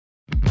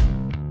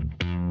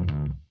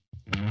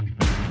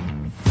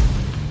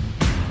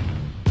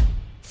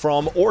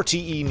From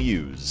RTE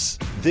News,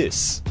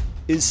 this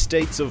is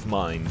States of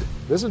Mind.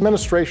 This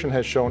administration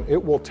has shown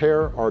it will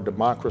tear our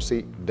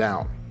democracy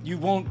down. You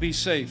won't be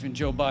safe in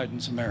Joe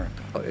Biden's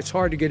America. It's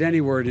hard to get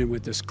any word in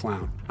with this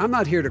clown. I'm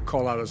not here to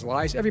call out his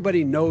lies.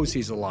 Everybody knows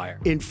he's a liar.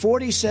 In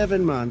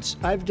 47 months,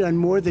 I've done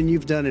more than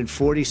you've done in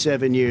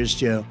 47 years,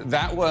 Joe.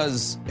 That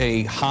was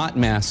a hot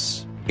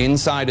mess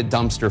inside a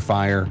dumpster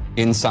fire,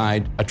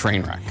 inside a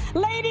train wreck.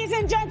 Ladies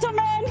and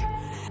gentlemen,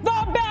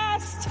 the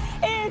best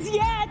is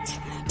yet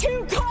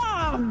to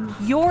come.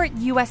 Your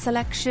US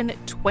Election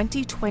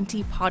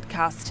 2020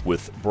 podcast.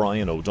 With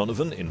Brian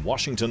O'Donovan in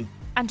Washington.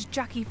 And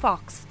Jackie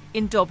Fox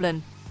in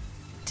Dublin.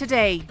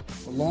 Today,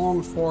 the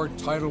longed-for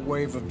tidal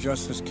wave of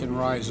justice can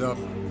rise up,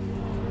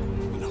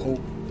 and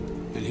hope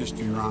and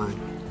history rhyme.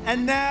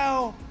 And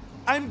now,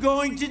 I'm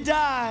going to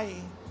die.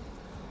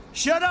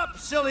 Shut up,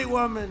 silly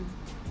woman,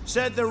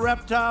 said the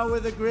reptile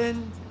with a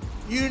grin.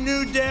 You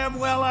knew damn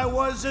well I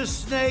was a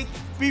snake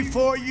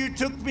before you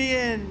took me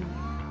in.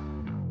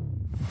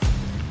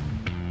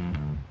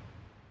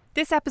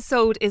 This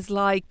episode is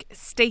like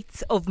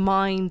States of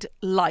Mind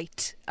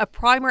Light, a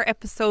primer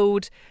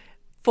episode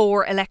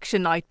for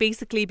election night,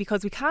 basically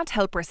because we can't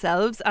help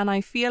ourselves, and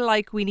I feel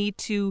like we need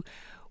to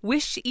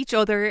wish each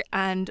other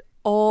and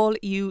all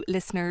you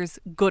listeners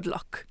good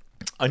luck.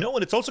 I know,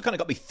 and it's also kind of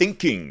got me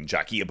thinking,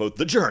 Jackie, about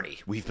the journey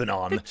we've been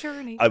on. The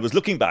journey. I was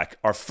looking back.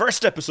 Our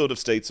first episode of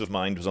States of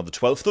Mind was on the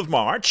 12th of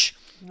March.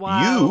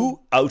 Wow. You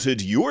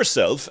outed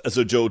yourself as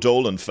a Joe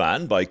Dolan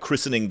fan by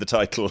christening the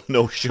title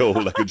No Show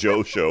Like a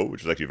Joe Show,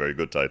 which is actually a very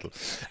good title.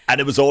 And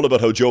it was all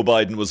about how Joe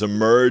Biden was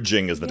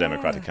emerging as the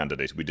Democratic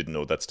candidate. We didn't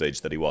know at that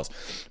stage that he was.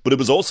 But it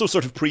was also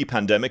sort of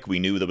pre-pandemic. We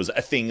knew there was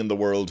a thing in the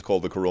world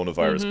called the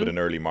coronavirus, but in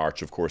early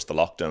March, of course, the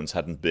lockdowns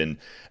hadn't been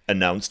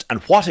announced.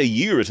 And what a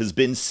year it has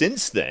been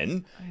since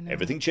then.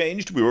 Everything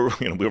changed. We were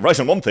right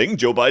on one thing.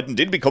 Joe Biden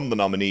did become the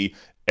nominee.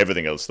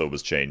 Everything else, though,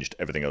 was changed.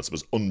 Everything else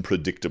was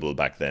unpredictable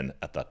back then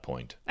at that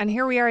point. And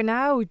here we are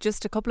now,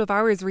 just a couple of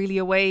hours really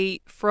away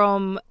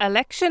from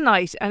election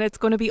night, and it's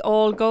going to be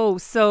all go.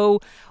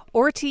 So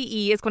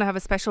RTE is going to have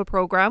a special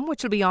programme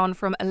which will be on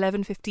from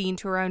 11:15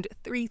 to around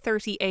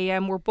 3:30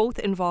 a.m. We're both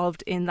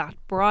involved in that,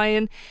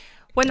 Brian.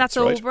 When that's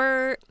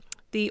over,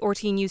 the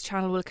RTE News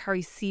channel will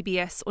carry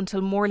CBS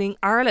until Morning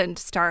Ireland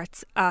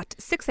starts at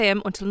 6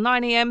 a.m. until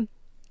 9 a.m.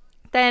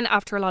 Then,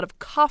 after a lot of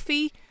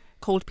coffee,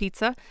 cold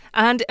pizza,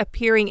 and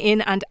appearing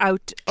in and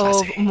out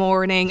of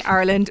Morning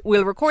Ireland,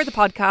 we'll record the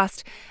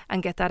podcast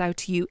and get that out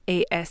to you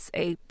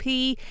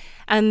ASAP.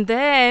 And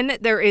then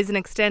there is an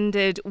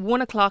extended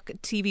 1 o'clock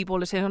TV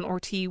bulletin on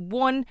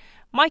RT1.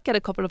 Might get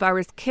a couple of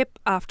hours kip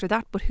after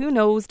that, but who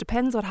knows?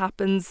 Depends what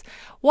happens.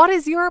 What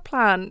is your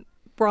plan,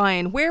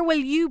 Brian? Where will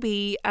you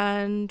be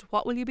and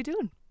what will you be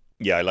doing?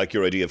 Yeah, I like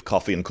your idea of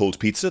coffee and cold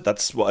pizza.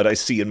 That's what I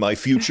see in my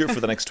future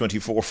for the next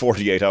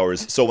 48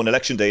 hours. So on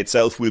election day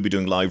itself, we'll be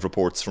doing live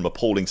reports from a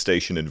polling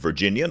station in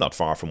Virginia, not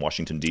far from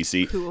Washington,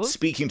 D.C.,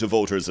 speaking to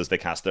voters as they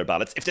cast their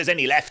ballots. If there's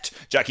any left,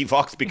 Jackie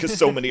Fox, because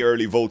so many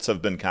early votes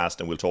have been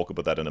cast, and we'll talk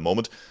about that in a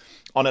moment.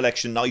 On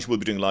election night, we'll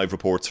be doing live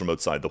reports from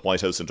outside the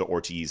White House into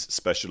RTE's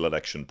special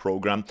election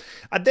programme.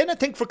 And then I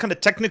think for kind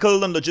of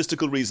technical and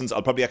logistical reasons,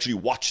 I'll probably actually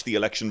watch the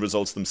election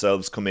results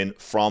themselves come in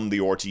from the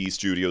RTE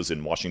studios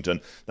in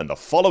Washington. Then the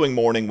following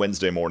morning,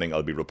 Wednesday morning,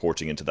 I'll be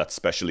reporting into that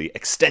specially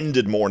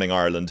extended Morning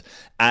Ireland.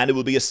 And it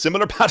will be a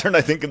similar pattern,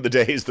 I think, in the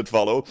days that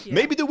follow. Yeah.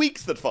 Maybe the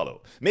weeks that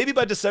follow. Maybe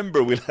by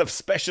December, we'll have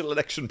special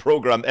election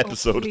programme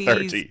episode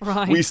 30.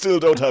 Right. We still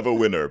don't have a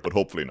winner, but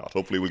hopefully not.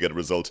 Hopefully we'll get a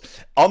result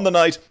on the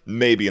night,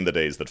 maybe in the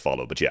days that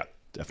follow. But yeah,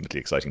 definitely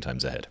exciting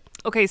times ahead.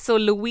 Okay, so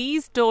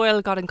Louise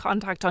Doyle got in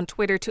contact on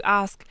Twitter to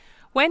ask,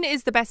 when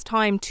is the best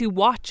time to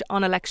watch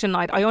on election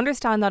night? I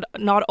understand that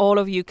not all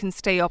of you can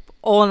stay up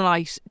all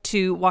night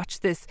to watch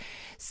this.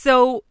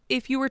 So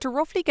if you were to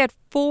roughly get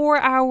 4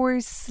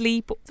 hours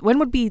sleep, when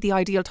would be the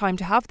ideal time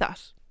to have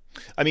that?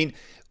 I mean,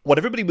 what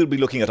everybody will be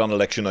looking at on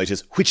election night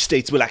is which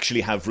states will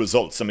actually have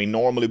results. I mean,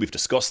 normally we've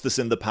discussed this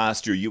in the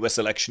past, your US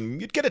election,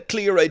 you'd get a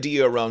clear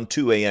idea around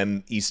 2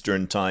 a.m.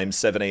 Eastern time,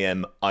 7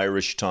 a.m.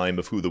 Irish time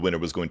of who the winner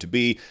was going to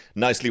be,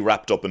 nicely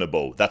wrapped up in a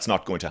bow. That's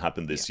not going to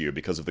happen this year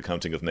because of the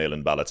counting of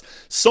mail-in ballots.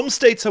 Some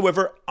states,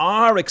 however,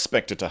 are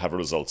expected to have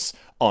results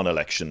on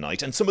election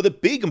night, and some of the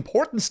big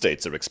important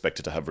states are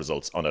expected to have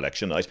results on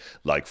election night,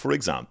 like, for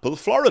example,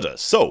 Florida.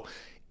 So,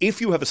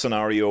 if you have a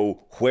scenario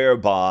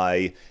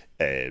whereby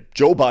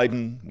Joe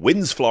Biden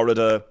wins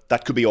Florida,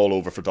 that could be all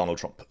over for Donald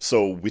Trump.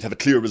 So we'd have a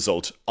clear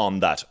result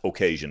on that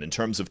occasion. In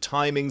terms of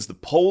timings, the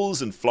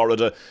polls in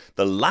Florida,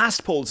 the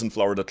last polls in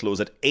Florida close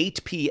at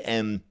 8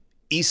 p.m.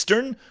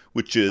 Eastern,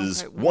 which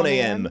is 1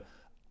 a.m.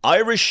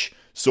 Irish.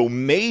 So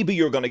maybe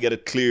you're going to get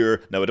it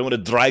clear. Now, I don't want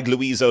to drag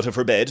Louise out of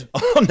her bed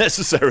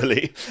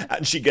unnecessarily.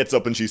 And she gets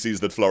up and she sees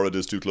that Florida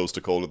is too close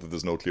to call it, that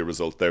there's no clear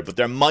result there. But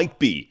there might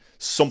be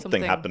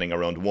something happening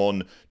around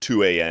 1,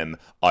 2 a.m.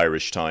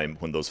 Irish time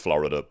when those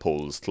Florida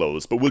polls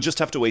close. But we'll just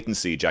have to wait and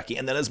see, Jackie.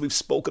 And then, as we've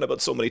spoken about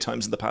so many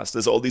times in the past,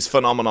 there's all these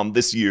phenomenon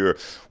this year.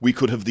 We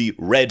could have the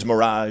red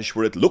mirage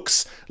where it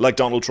looks like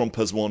Donald Trump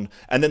has won.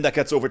 And then that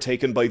gets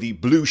overtaken by the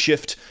blue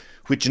shift,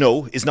 which, you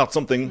know, is not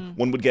something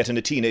one would get in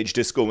a teenage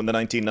disco in the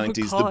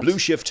 1990s. The blue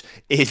shift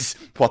is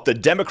what the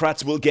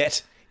Democrats will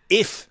get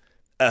if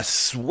a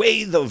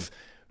swathe of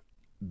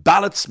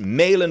ballots,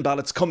 mail-in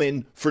ballots, come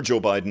in for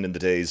Joe Biden in the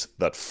days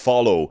that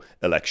follow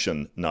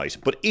election night.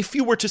 But if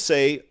you were to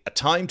say a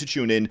time to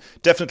tune in,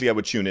 definitely I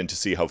would tune in to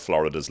see how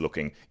Florida's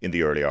looking in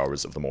the early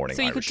hours of the morning.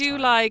 So you Irish could do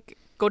time. like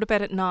go to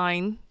bed at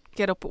 9,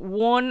 get up at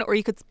 1, or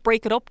you could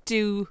break it up,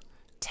 do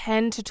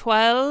 10 to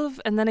 12,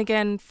 and then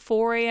again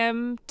 4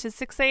 a.m. to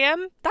 6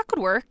 a.m. That could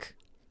work.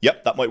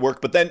 Yep, that might work.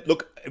 But then,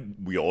 look,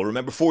 we all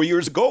remember 4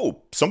 years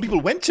ago, some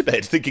people went to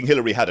bed thinking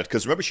Hillary had it,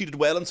 because remember she did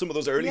well in some of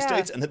those early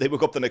states, and then they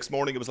woke up the next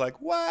morning, it was like,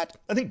 what?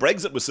 I think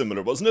Brexit was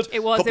similar, wasn't it?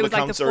 It was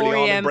like the 4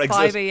 a.m.,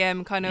 5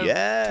 a.m. kind of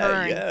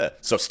turn. Yeah.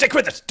 So stick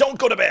with it. Don't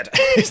go to bed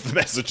is the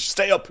message.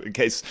 Stay up in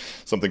case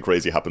something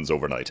crazy happens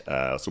overnight.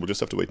 So we'll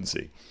just have to wait and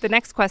see. The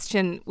next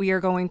question we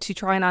are going to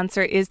try and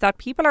answer is that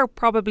people are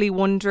probably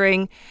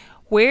wondering,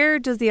 where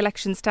does the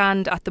election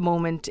stand at the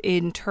moment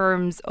in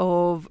terms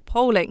of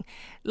polling?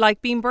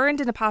 Like being burned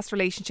in a past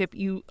relationship,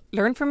 you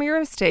learn from your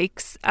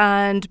mistakes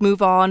and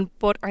move on,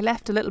 but are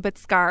left a little bit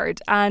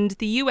scarred. And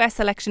the US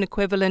election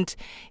equivalent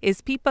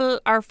is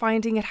people are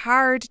finding it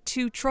hard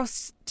to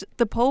trust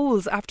the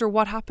polls after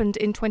what happened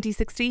in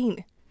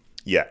 2016.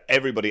 Yeah,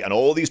 everybody and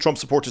all these Trump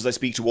supporters I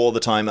speak to all the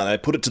time, and I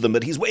put it to them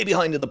that he's way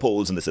behind in the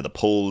polls, and they say the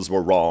polls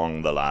were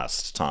wrong the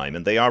last time,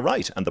 and they are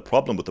right. And the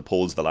problem with the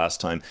polls the last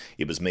time,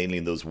 it was mainly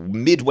in those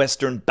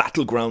Midwestern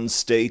battleground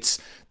states,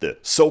 the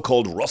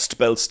so-called Rust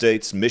Belt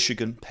states,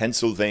 Michigan,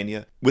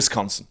 Pennsylvania,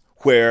 Wisconsin,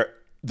 where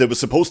there was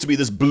supposed to be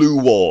this blue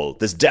wall,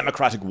 this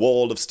Democratic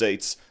wall of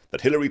states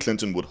that Hillary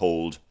Clinton would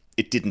hold.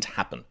 It didn't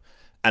happen.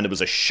 And it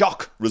was a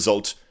shock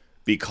result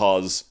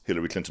because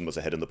Hillary Clinton was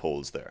ahead in the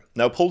polls there.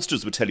 Now,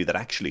 pollsters would tell you that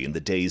actually in the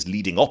days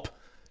leading up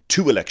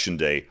to Election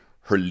Day,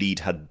 her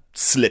lead had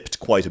slipped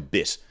quite a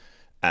bit.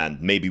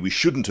 And maybe we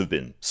shouldn't have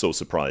been so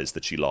surprised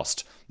that she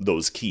lost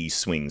those key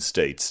swing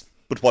states.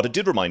 But what it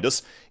did remind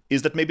us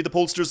is that maybe the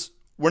pollsters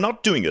were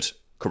not doing it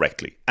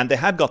correctly. And they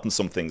had gotten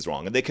some things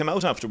wrong. And they came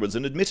out afterwards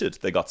and admitted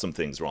they got some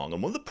things wrong.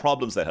 And one of the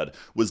problems they had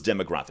was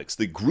demographics,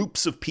 the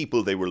groups of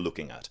people they were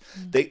looking at.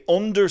 They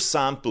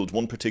undersampled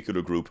one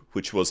particular group,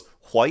 which was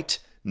white,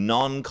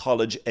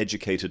 non-college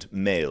educated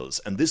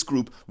males. And this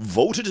group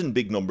voted in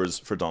big numbers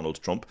for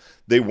Donald Trump.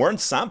 They weren't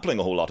sampling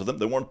a whole lot of them.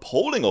 They weren't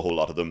polling a whole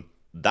lot of them.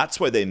 That's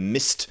why they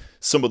missed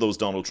some of those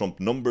Donald Trump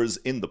numbers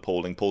in the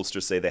polling.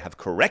 Pollsters say they have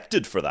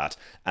corrected for that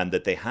and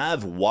that they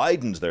have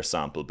widened their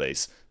sample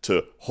base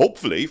to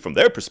hopefully, from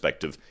their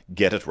perspective,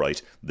 get it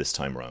right this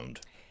time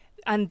round.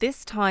 And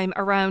this time,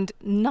 around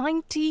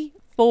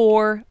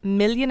 94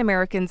 million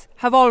Americans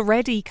have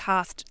already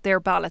cast their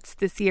ballots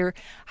this year.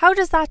 How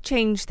does that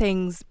change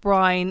things,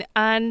 Brian?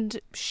 And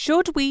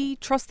should we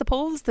trust the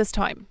polls this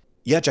time?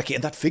 Yeah, Jackie,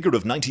 and that figure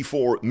of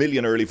 94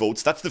 million early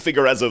votes, that's the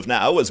figure as of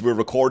now, as we're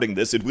recording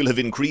this. It will have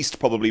increased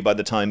probably by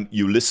the time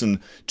you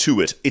listen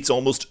to it. It's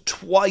almost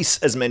twice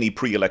as many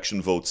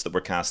pre-election votes that were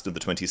cast in the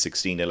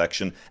 2016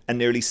 election, and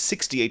nearly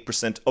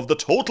 68% of the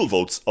total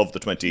votes of the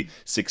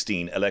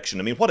 2016 election.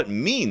 I mean, what it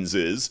means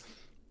is,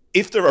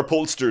 if there are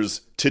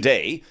pollsters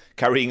today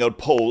carrying out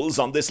polls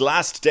on this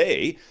last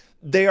day,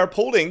 they are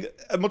polling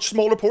a much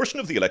smaller portion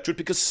of the electorate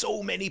because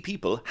so many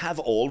people have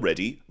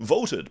already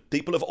voted.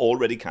 People have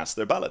already cast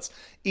their ballots.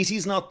 It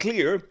is not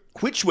clear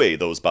which way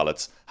those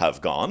ballots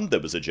have gone. There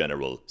was a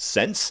general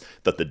sense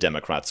that the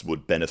Democrats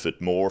would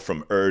benefit more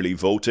from early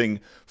voting,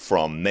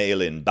 from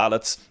mail-in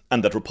ballots,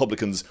 and that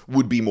Republicans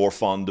would be more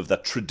fond of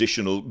that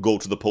traditional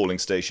go-to-the-polling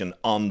station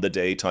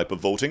on-the-day type of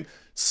voting.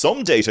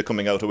 Some data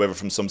coming out, however,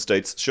 from some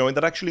states showing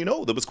that actually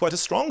no, there was quite a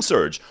strong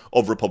surge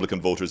of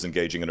Republican voters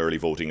engaging in early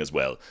voting as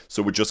well.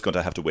 So we're just going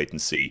to have to wait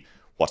and see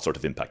what sort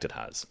of impact it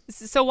has.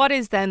 So what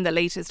is then the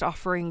latest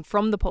offering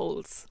from the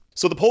polls?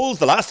 So the polls,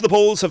 the last of the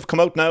polls have come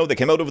out now. They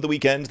came out over the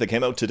weekend, they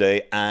came out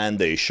today, and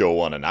they show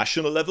on a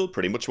national level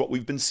pretty much what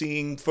we've been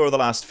seeing for the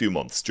last few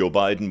months. Joe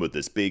Biden with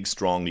this big,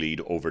 strong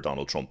lead over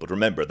Donald Trump. But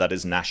remember, that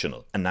is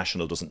national, and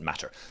national doesn't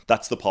matter.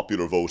 That's the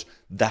popular vote.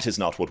 That is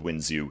not what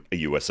wins you a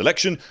US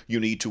election. You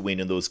need to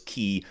win in those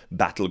key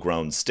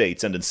battleground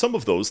states, and in some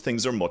of those,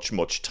 things are much,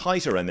 much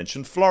tighter. I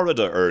mentioned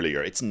Florida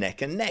earlier. It's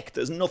neck and neck.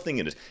 There's nothing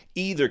in it.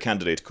 Either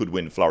candidate could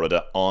win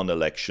Florida on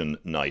election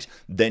night.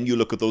 Then you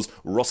look at those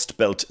Rust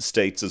Belt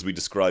states, as we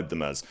described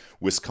them as,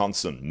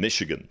 Wisconsin,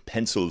 Michigan,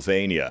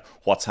 Pennsylvania.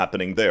 What's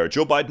happening there?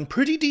 Joe Biden,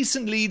 pretty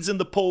decent leads in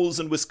the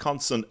polls in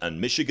Wisconsin and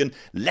Michigan,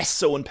 less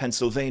so in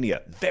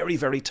Pennsylvania. Very,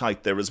 very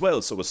tight there as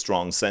well. So a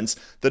strong sense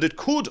that it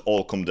could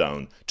all come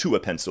down to a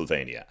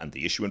Pennsylvania. And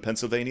the issue in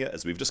Pennsylvania,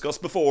 as we've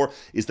discussed before,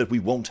 is that we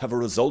won't have a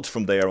result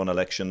from there on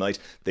election night.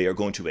 They are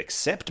going to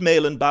accept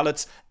mail-in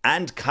ballots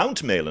and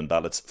count mail-in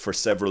ballots for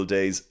several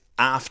days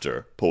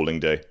after polling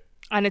day.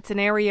 And it's an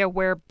area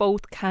where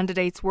both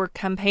candidates were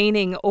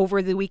campaigning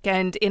over the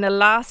weekend in a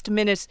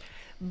last-minute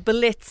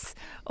blitz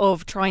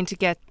of trying to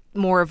get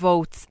more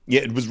votes.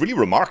 Yeah, it was really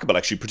remarkable,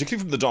 actually,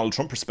 particularly from the Donald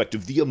Trump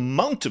perspective, the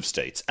amount of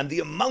states and the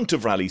amount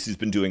of rallies he's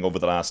been doing over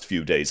the last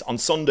few days. On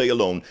Sunday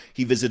alone,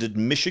 he visited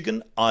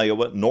Michigan,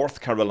 Iowa,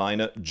 North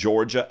Carolina,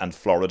 Georgia and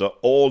Florida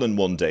all in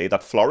one day.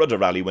 That Florida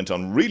rally went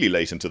on really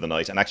late into the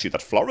night, and actually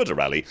that Florida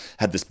rally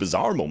had this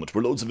bizarre moment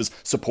where loads of his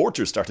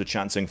supporters started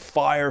chanting,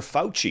 "Fire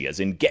Fauci," as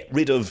in get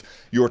rid of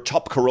your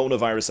top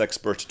coronavirus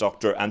expert,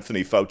 Dr.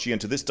 Anthony Fauci.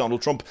 And to this,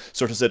 Donald Trump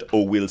sort of said,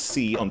 "Oh, we'll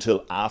see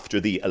until after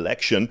the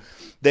election."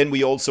 Then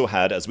we also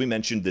had, as we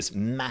mentioned, this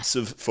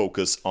massive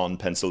focus on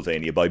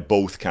Pennsylvania by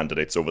both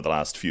candidates over the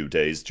last few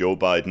days, Joe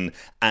Biden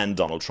and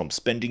Donald Trump,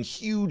 spending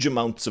huge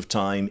amounts of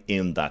time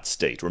in that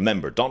state.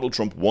 Remember, Donald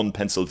Trump won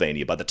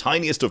Pennsylvania by the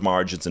tiniest of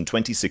margins in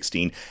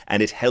 2016,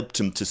 and it helped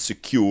him to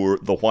secure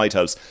the White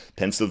House.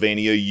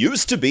 Pennsylvania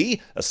used to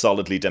be a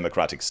solidly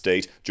Democratic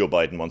state. Joe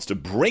Biden wants to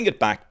bring it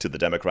back to the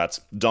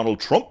Democrats. Donald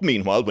Trump,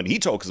 meanwhile, when he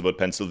talks about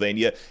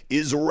Pennsylvania,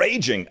 is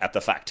raging at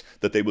the fact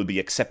that they will be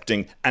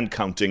accepting and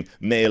counting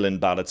mail-in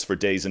ballots for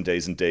days and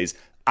days and days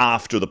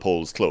after the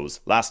polls close.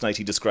 Last night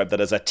he described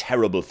that as a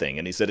terrible thing,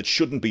 and he said it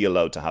shouldn't be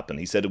allowed to happen.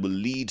 He said it will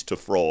lead to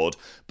fraud.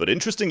 But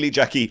interestingly,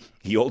 Jackie,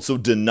 he also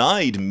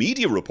denied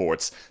media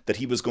reports that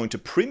he was going to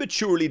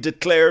prematurely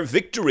declare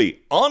victory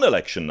on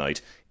election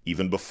night,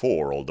 even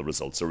before all the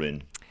results are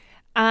in.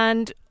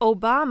 And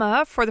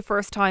Obama, for the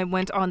first time,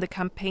 went on the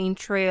campaign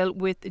trail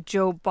with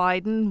Joe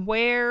Biden,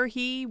 where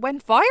he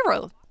went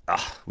viral.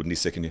 Wouldn't he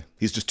sicken you?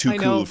 He's just too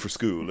cool for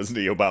school, isn't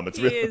he, Obama?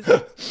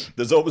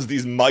 There's always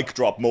these mic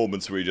drop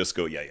moments where you just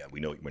go, yeah, we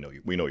know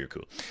you're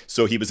cool.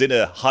 So he was in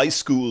a high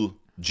school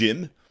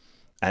gym,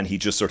 and he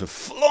just sort of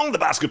flung the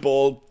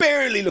basketball,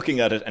 barely looking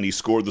at it, and he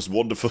scored this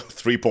wonderful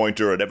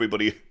three-pointer, and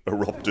everybody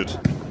erupted.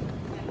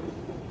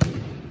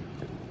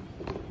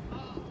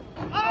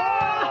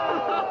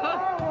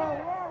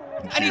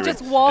 And he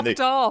just walked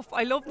off.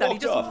 I love that. He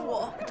just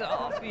walked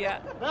off, yeah.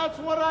 That's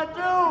what I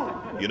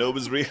do. You know, it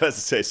was real, as I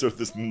say, sort of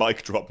this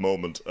mic drop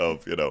moment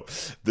of,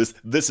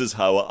 this is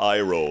how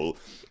I roll.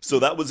 So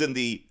that was in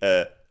the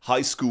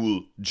high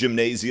school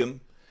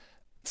gymnasium.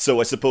 So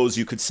I suppose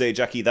you could say,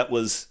 Jackie, that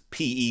was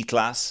PE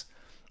class.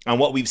 And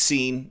what we've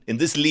seen in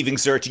this Leaving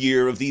Cert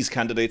year of these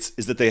candidates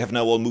is that they have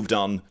now all moved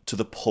on to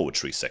the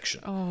poetry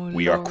section.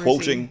 We are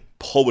quoting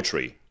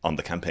poetry on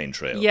the campaign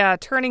trail. Yeah,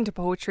 turning to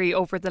poetry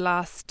over the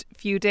last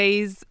few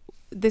days.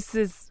 This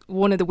is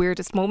one of the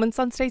weirdest moments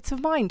on States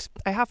of Mind,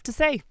 I have to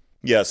say.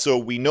 Yeah, so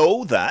we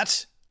know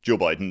that Joe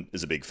Biden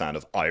is a big fan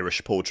of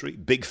Irish poetry,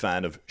 big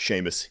fan of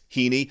Seamus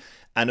Heaney,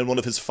 and in one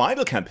of his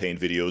final campaign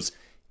videos,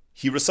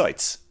 he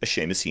recites a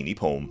Seamus Heaney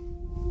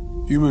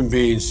poem. Human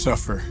beings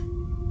suffer.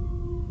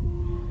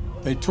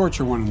 They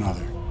torture one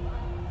another.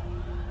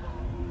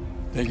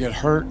 They get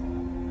hurt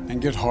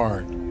and get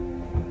hard.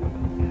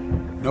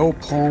 No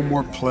poem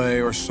or play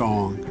or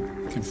song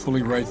can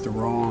fully right the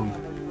wrong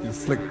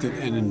inflicted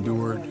and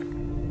endured.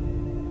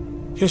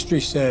 History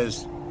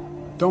says,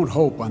 don't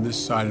hope on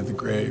this side of the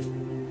grave.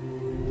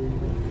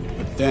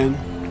 But then,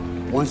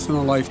 once in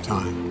a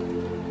lifetime,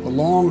 a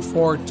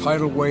longed-for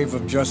tidal wave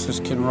of justice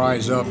can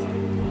rise up,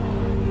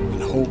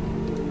 and hope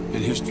and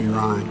history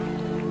rhyme.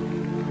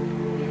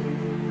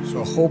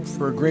 So hope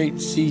for a great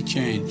sea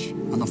change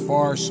on the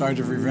far side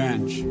of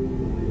revenge.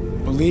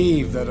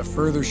 Believe that a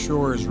further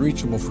shore is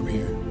reachable from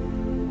here.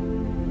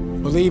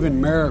 Believe in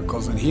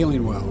miracles and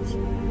healing wells.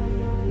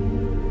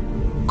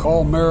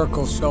 Call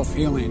miracles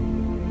self-healing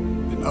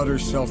and utter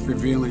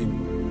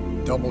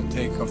self-revealing double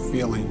take of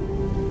feeling.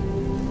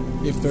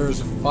 If there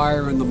is a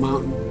fire in the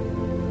mountain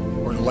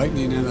or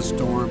lightning in a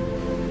storm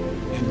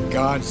and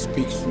God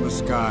speaks from the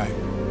sky,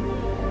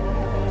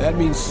 that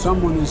means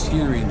someone is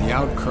hearing the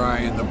outcry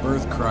and the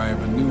birth cry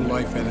of a new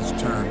life at its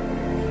turn.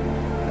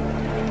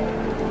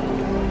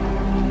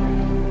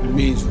 It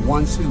means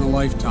once in a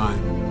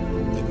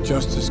lifetime that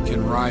justice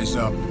can rise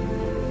up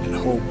and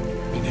hope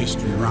and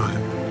history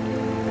rhyme.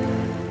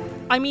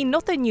 I mean,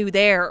 nothing new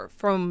there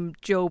from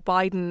Joe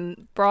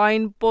Biden,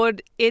 Brian,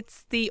 but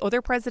it's the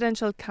other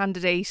presidential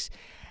candidate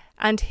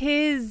and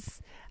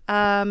his,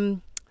 how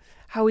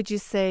would you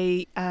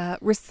say,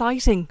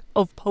 reciting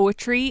of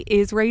poetry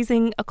is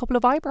raising a couple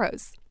of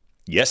eyebrows.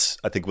 Yes,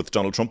 I think with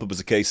Donald Trump it was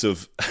a case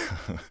of,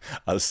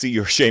 I'll see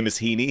your Seamus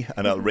Heaney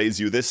and I'll raise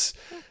you this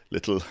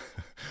little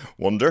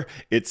wonder.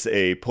 It's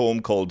a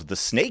poem called The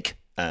Snake,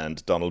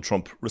 and Donald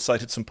Trump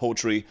recited some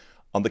poetry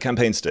on the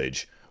campaign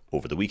stage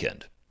over the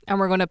weekend. And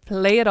we're going to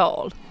play it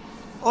all.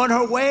 On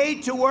her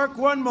way to work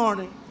one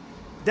morning,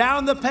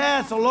 down the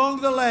path along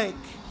the lake,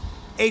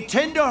 a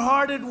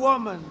tender-hearted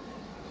woman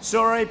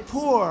saw a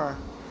poor,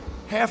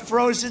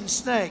 half-frozen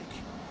snake.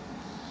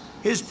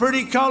 His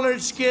pretty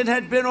colored skin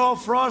had been all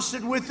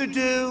frosted with the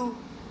dew.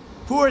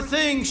 Poor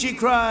thing, she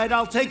cried,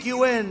 I'll take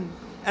you in,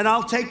 and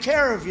I'll take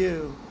care of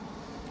you.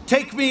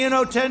 Take me in,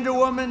 O tender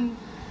woman.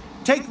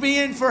 Take me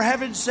in for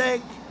heaven's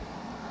sake.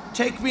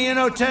 Take me in,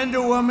 O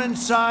tender woman,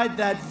 sighed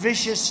that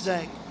vicious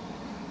snake.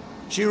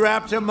 She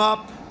wrapped him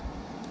up,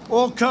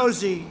 all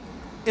cozy,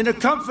 in a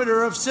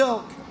comforter of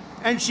silk,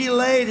 and she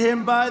laid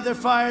him by the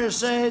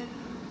fireside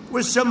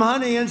with some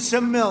honey and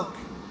some milk.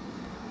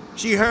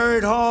 She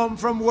hurried home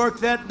from work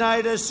that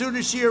night. As soon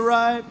as she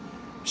arrived,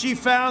 she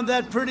found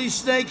that pretty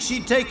snake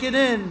she'd taken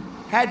in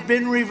had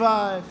been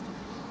revived.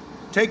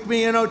 Take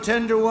me in, O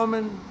tender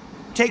woman.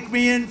 Take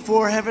me in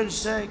for heaven's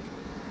sake.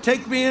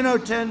 Take me in, O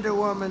tender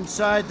woman,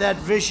 sighed that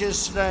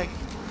vicious snake.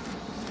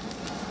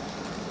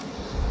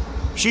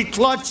 She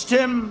clutched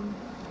him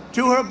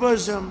to her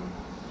bosom.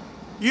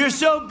 You're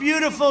so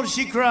beautiful,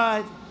 she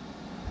cried.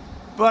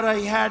 But I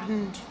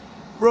hadn't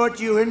brought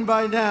you in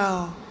by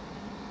now.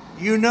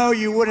 You know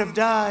you would have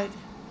died.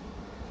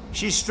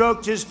 She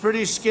stroked his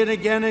pretty skin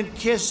again and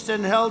kissed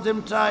and held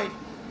him tight.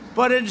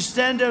 But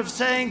instead of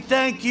saying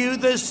thank you,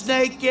 the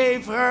snake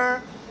gave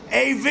her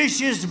a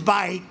vicious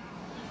bite.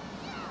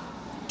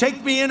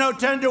 Take me in, O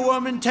tender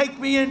woman, take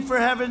me in for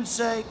heaven's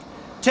sake.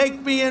 Take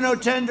me in, O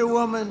tender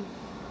woman,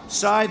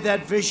 sighed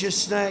that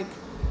vicious snake.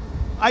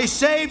 I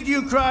saved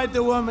you, cried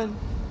the woman,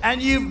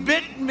 and you've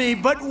bitten me,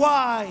 but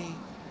why?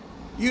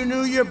 You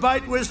knew your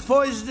bite was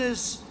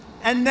poisonous,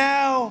 and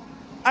now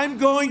I'm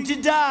going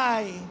to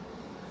die.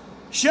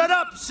 Shut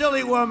up,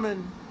 silly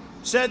woman,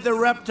 said the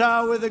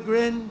reptile with a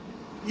grin.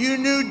 You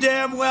knew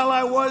damn well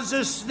I was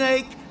a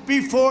snake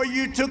before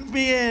you took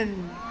me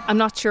in. I'm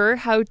not sure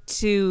how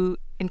to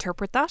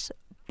interpret that,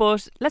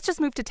 but let's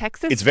just move to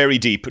Texas. It's very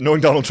deep.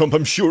 Knowing Donald Trump,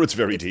 I'm sure it's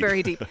very deep.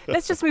 Very deep.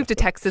 Let's just move to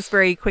Texas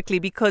very quickly,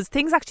 because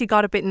things actually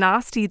got a bit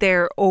nasty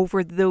there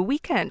over the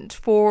weekend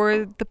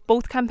for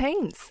both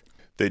campaigns.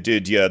 They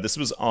did, yeah. This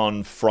was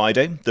on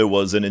Friday. There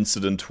was an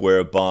incident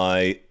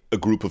whereby a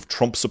group of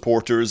Trump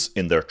supporters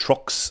in their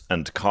trucks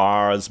and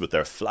cars with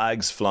their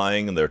flags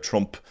flying and their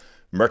Trump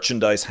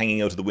merchandise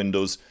hanging out of the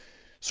windows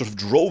sort of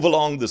drove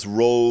along this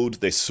road.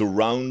 They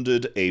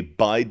surrounded a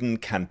Biden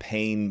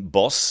campaign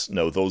bus.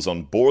 Now, those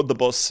on board the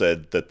bus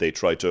said that they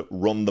tried to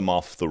run them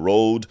off the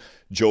road.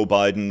 Joe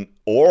Biden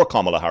or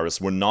Kamala Harris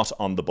were not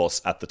on the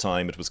bus at the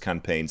time. It was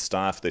campaign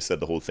staff. They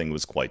said the whole thing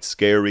was quite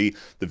scary.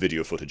 The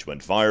video footage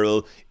went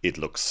viral. It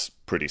looks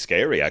pretty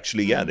scary,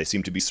 actually. Yeah, they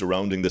seem to be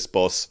surrounding this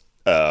bus.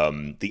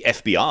 The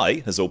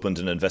FBI has opened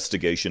an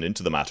investigation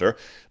into the matter.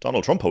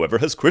 Donald Trump, however,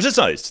 has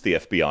criticised the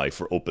FBI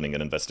for opening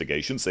an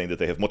investigation, saying that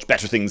they have much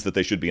better things that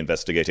they should be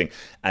investigating.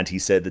 And he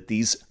said that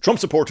these Trump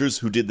supporters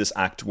who did this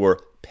act were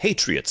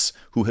patriots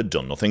who had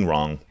done nothing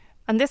wrong.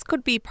 And this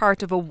could be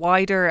part of a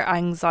wider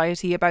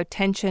anxiety about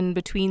tension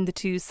between the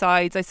two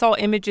sides. I saw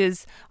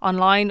images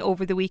online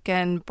over the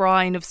weekend,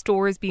 Brian, of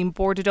stores being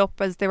boarded up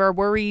as there are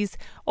worries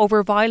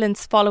over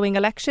violence following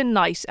election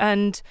night.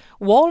 And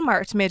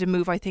Walmart made a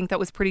move, I think, that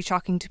was pretty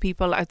shocking to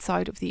people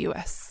outside of the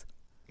US.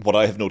 What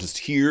I have noticed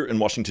here in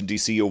Washington,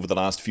 D.C. over the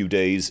last few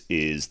days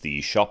is the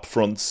shop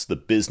fronts, the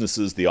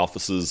businesses, the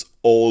offices,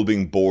 all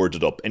being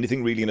boarded up.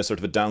 Anything really in a sort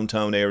of a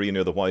downtown area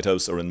near the White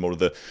House or in more of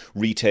the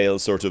retail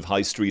sort of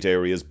high street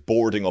areas,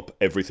 boarding up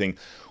everything.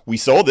 We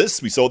saw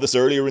this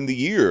earlier in the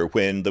year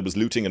when there was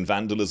looting and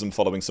vandalism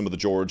following some of the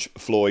George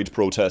Floyd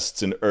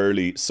protests in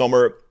early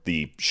summer.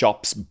 The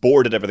shops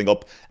boarded everything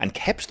up and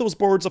kept those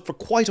boards up for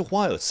quite a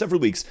while, several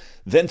weeks.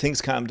 Then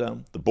things calmed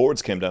down. The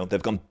boards came down.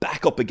 They've gone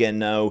back up again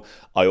now.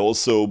 I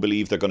also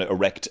believe they're going to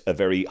erect a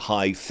very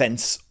high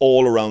fence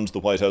all around the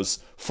White House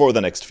for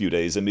the next few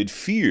days amid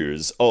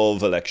fears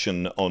of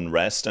election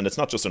unrest. And it's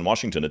not just in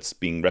Washington, it's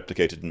being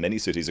replicated in many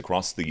cities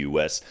across the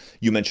US.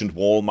 You mentioned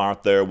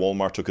Walmart there.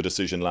 Walmart took a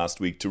decision last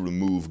week to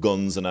remove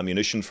guns and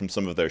ammunition from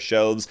some of their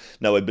shelves.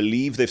 Now, I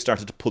believe they've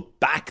started to put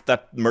back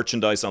that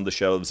merchandise on the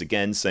shelves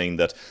again, saying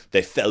that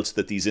they felt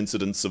that these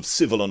incidents of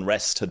civil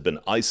unrest had been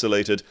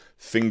isolated.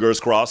 Fingers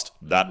crossed,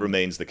 that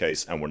remains the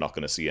case, and we're not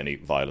going to see any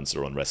violence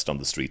or unrest on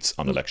the streets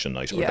on election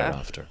night or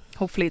thereafter.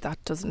 Hopefully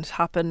that doesn't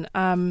happen.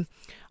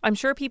 I'm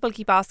sure people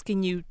keep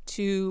asking you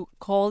to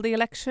call the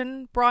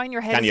election. Brian, your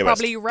head is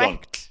probably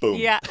wrecked. Boom.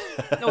 Yeah.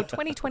 No,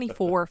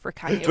 2024 for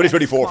Kanye.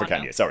 2024 for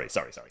Kanye. Sorry.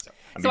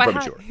 I'm being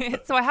premature.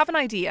 So I have an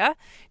idea.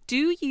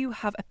 Do you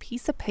have a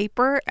piece of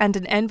paper and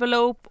an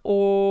envelope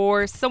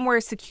or somewhere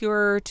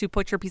secure to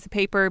put your piece of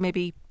paper?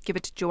 Maybe give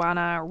it to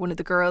Joanna or one of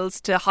the girls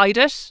to hide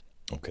it.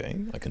 Okay,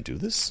 I can do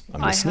this.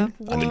 I'm listening.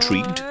 I'm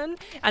intrigued.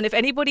 And if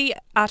anybody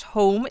at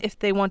home, if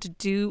they want to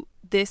do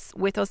this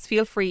with us,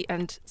 feel free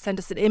and send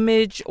us an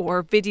image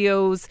or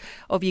videos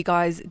of you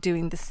guys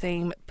doing the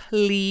same,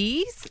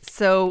 please.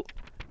 So,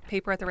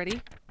 paper at the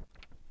ready.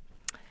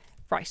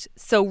 Right.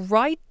 So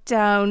write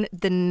down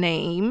the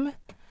name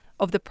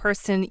of the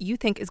person you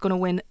think is going to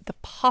win the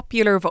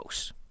popular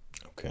vote.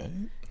 Okay.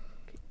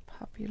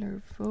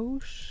 Popular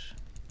vote.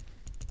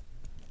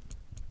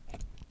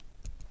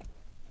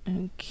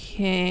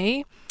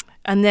 Okay.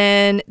 And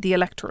then the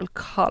Electoral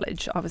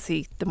College,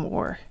 obviously the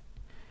more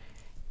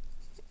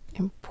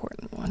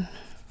important one.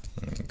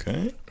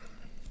 Okay.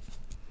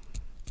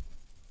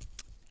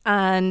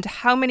 And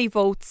how many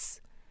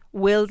votes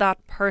will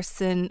that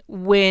person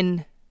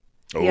win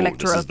the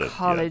Electoral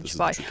College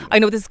by? I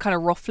know this is kind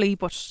of roughly,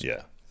 but...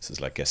 Yeah, this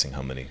is like guessing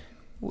how many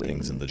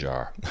things in the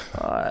jar.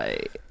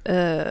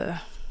 Yeah.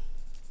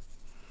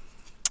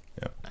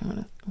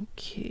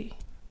 Okay.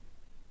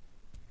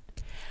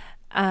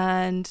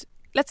 And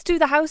let's do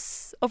the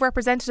House of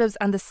Representatives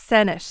and the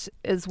Senate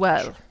as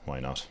well. Sure, why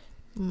not?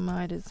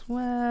 Might as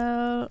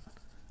well.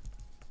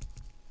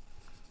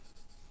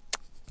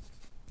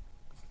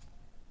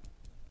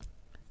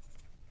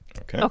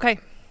 Okay.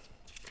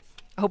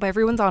 I hope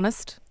everyone's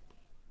honest.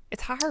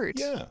 It's hard.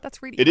 Yeah.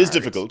 That's really It hard. is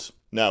difficult.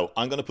 Now,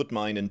 I'm going to put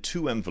mine in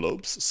 2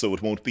 envelopes, so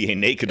it won't be a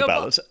naked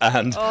ballot.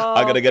 And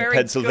I'm going to get very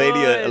Pennsylvania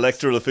good.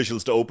 electoral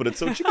officials to open it.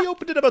 So it should be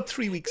opened in about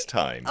 3 weeks'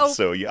 time. Oh,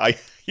 so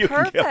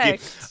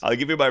I'll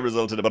give you my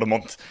result in about a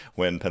month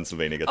when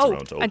Pennsylvania gets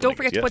around to opening and don't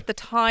forget it. to put the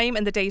time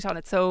and the date on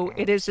it. So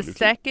it is the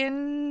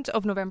 2nd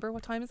of November.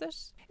 What time is it?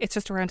 It's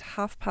just around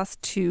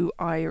 2:30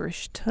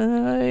 Irish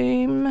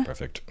time.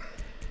 Perfect.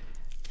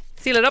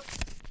 Seal it up.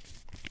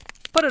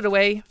 Put it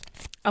away.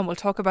 And we'll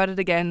talk about it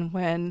again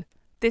when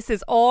this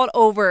is all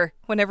over,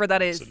 whenever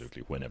that is.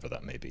 Absolutely, whenever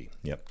that may be.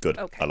 Yep, good.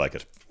 Okay. I like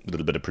it. A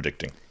little bit of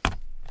predicting.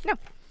 No.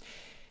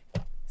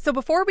 So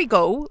before we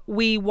go,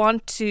 we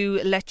want to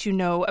let you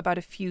know about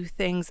a few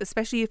things,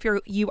 especially if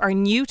you are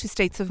new to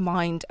States of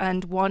Mind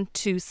and want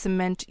to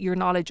cement your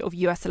knowledge of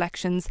US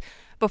elections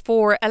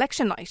before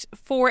election night.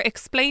 For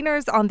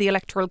explainers on the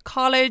Electoral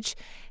College,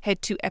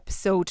 head to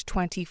episode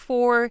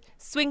 24,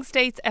 Swing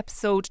States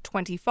episode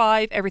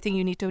 25, everything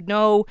you need to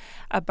know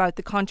about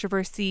the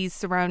controversies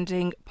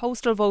surrounding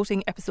postal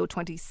voting episode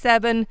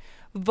 27,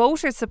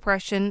 voter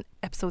suppression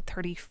episode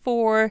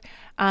 34,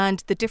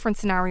 and the different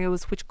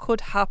scenarios which could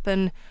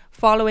happen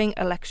following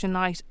election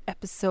night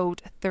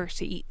episode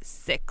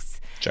 36.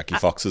 Jackie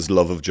Fox's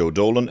Love of Joe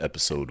Dolan,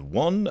 episode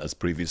 1, as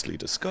previously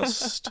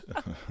discussed.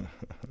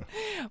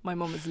 My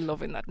mum is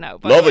loving that now.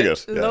 Loving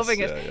it.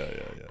 Loving Yes.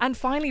 it. Yeah. And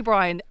finally,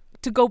 Brian,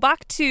 to go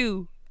back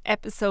to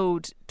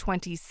episode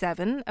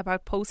 27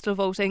 about postal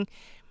voting,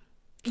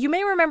 you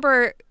may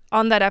remember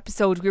on that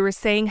episode we were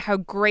saying how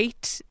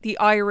great the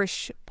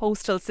Irish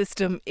postal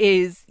system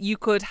is. You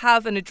could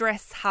have an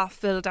address half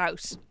filled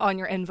out on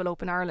your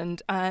envelope in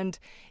Ireland and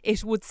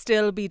it would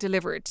still be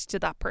delivered to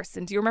that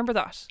person. Do you remember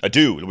that? I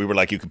do. We were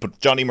like, you could put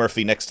Johnny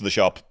Murphy next to the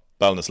shop,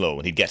 Ballinasloe,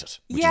 and he'd get it,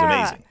 which is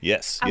amazing.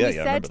 Yes. And yeah, we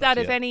yeah, I said remember that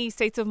if yeah. any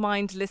States of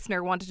Mind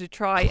listener wanted to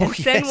try and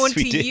send one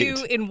we to did.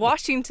 you in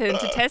Washington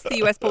to test the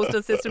US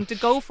postal system, to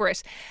go for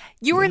it.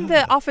 You were in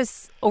the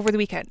office over the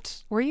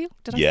weekend, were you?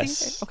 Did I see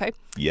Yes. you? Okay.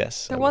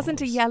 Yes. There I wasn't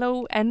a was.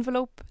 yellow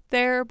envelope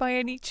there by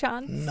any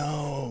chance?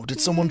 No.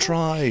 Did someone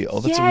try?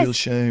 Oh, that's a real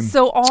shame.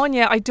 So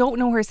Anya, I don't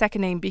know her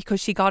second name because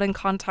she got in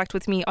contact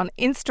with me on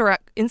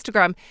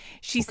Instagram.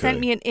 She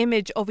sent me an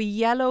image of a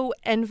yellow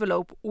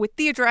envelope with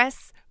the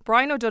address,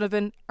 Brian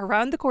O'Donovan,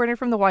 around the corner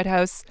from the White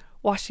House,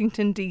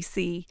 Washington,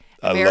 D.C.,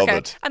 America. I love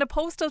it. And a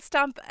postal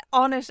stamp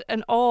on it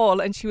and all.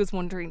 And she was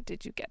wondering,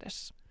 did you get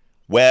it?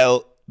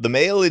 Well, the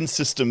mail-in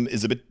system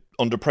is a bit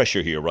under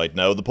pressure here right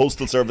now. The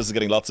Postal Service is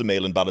getting lots of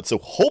mail-in ballots. So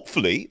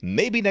hopefully,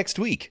 maybe next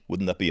week.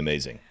 Wouldn't that be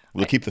amazing?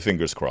 We'll keep the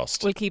fingers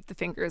crossed. We'll keep the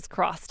fingers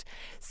crossed.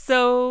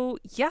 So,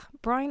 yeah,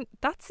 Brian,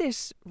 that's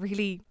it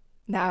really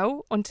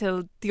now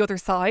until the other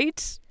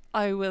side.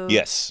 I will...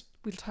 Yes.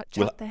 We'll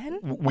chat then.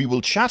 We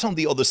will chat on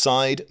the other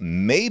side.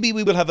 Maybe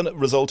we will have a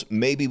result.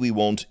 Maybe we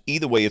won't.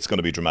 Either way, it's going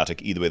to be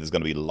dramatic. Either way, there's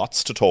going to be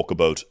lots to talk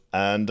about.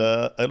 And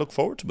I look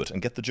forward to it.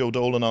 And get the Joe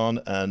Dolan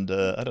on. And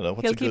I don't know.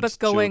 What's He'll keep us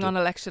going on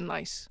election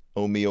night.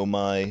 Oh me, oh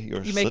my.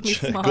 You're You make me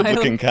such a smile.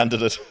 good-looking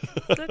candidate.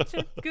 Such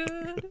a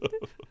good...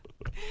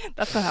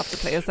 That's going to have to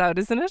play us out,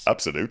 isn't it?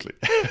 Absolutely.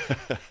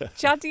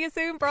 Chat to you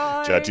soon,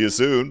 Brian. Chat to you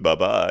soon.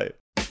 Bye-bye.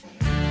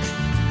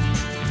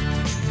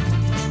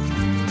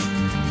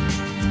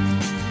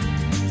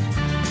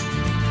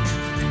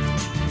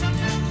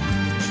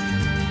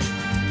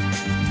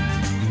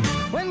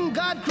 When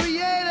God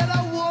created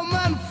a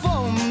woman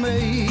for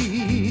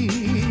me,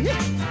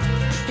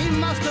 He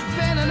must have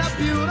been in a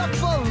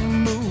beautiful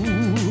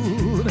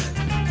mood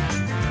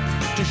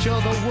to show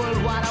the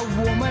world what a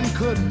woman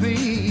could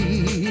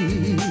be.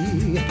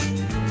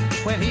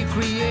 When He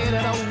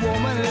created a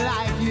woman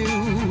like you,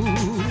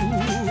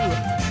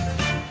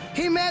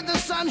 He made the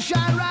sun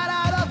shine right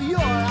out of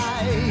your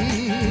eyes.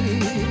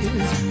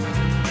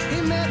 He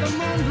made the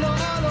moon glow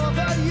all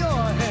over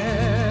your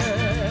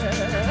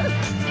head.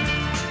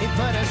 He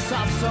put a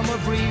soft summer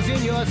breeze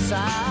in your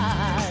sides,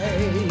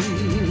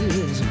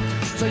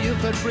 so you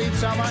could breathe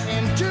summer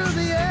into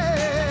the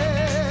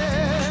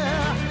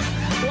air.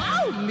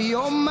 Wow, me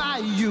oh my,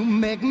 you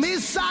make me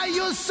sigh.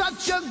 You're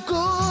such a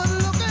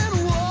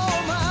good-looking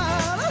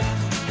woman.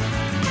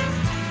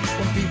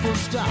 When people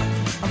stop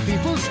and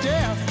people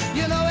stare,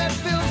 you know it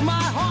fills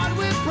my heart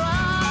with pride.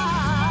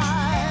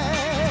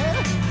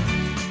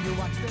 You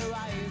watch their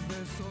eyes,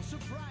 they're so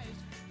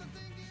surprised.